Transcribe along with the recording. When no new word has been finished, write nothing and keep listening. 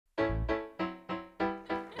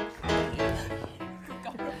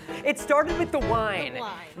It started with the wine.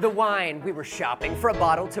 The wine. We were shopping for a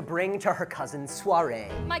bottle to bring to her cousin's soiree.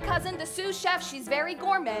 My cousin, the sous chef, she's very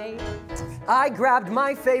gourmet. I grabbed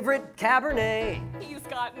my favorite Cabernet. He's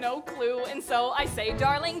got no clue, and so I say,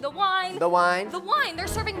 darling, the wine. The wine? The wine, they're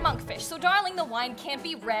serving monkfish, so darling, the wine can't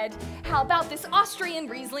be red. How about this Austrian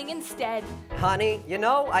Riesling instead? Honey, you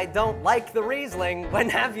know, I don't like the Riesling. When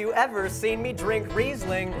have you ever seen me drink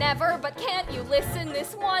Riesling? Never, but can't you listen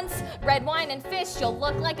this once? Red wine and fish, you'll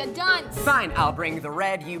look like a dunce. Fine, I'll bring the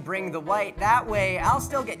red, you bring the white. That way, I'll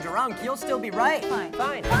still get drunk, you'll still be right. Fine.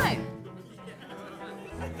 Fine. Fine.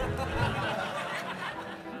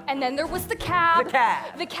 And then there was the cab. The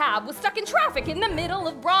cab. The cab was stuck in traffic in the middle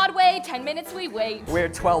of Broadway. 10 minutes we wait. We're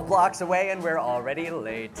 12 blocks away and we're already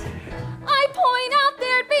late. I point out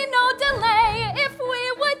there'd be no delay if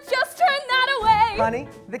we would just turn that away. Honey,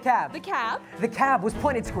 the cab. The cab? The cab was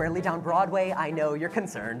pointed squarely down Broadway. I know you're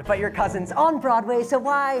concerned, but your cousin's on Broadway, so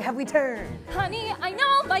why have we turned? Honey, I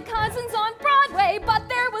know my cousin's on Broadway, but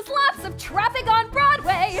there was lots of traffic on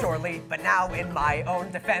Broadway. Surely, but now in my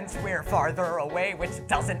own defense, we're farther away, which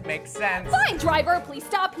doesn't make sense. Fine, driver, please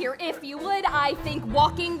stop here if you would. I think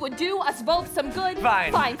walking would do us both some good.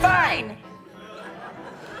 Fine. Fine, fine.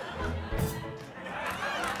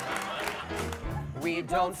 We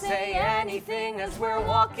don't say anything as we're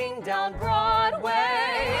walking down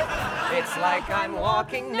Broadway. It's like I'm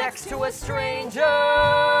walking next to a stranger.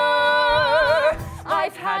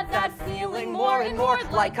 I've had that feeling more and more,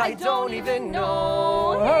 like I don't even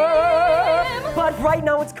know him. But right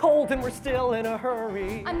now it's cold and we're still in a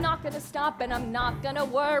hurry. I'm not gonna stop and I'm not gonna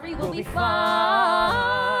worry. We'll be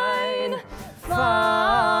fine.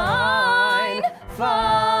 Fine.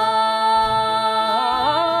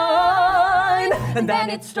 Fine. And then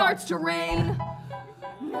it starts to rain.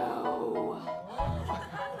 No.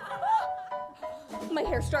 My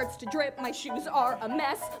hair starts to drip, my shoes are a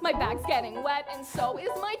mess, my bag's getting wet, and so is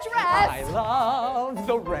my dress. I love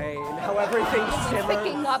the rain, how everything shimmers.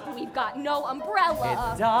 Picking up, we've got no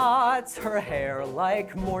umbrella. It dots her hair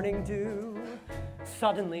like morning dew.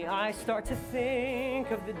 Suddenly I start to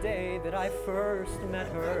think of the day that I first met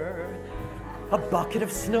her. A bucket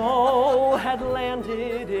of snow had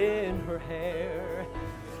landed in her hair.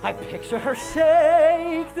 I picture her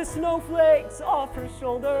shake the snowflakes off her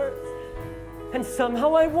shoulders. And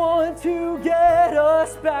somehow I want to get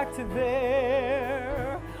us back to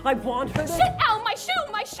there. I want her to— Shit! Ow! My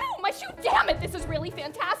shoe! My shoe! My shoe! Damn it! This is really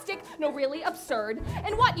fantastic. No, really absurd.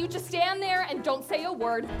 And what? You just stand there and don't say a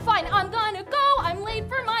word. Fine, I'm gonna go. I'm late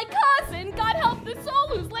for my cousin. God help the soul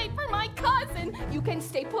who's late for my cousin. You can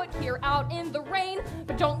stay put here out in the rain,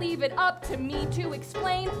 but don't leave it up to me to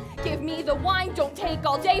explain. Give me the wine. Don't take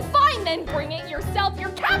all day. Fine, then bring it yourself. Your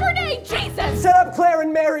Cabernet, Jesus! Shut up, Claire,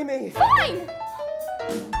 and marry me! Fine!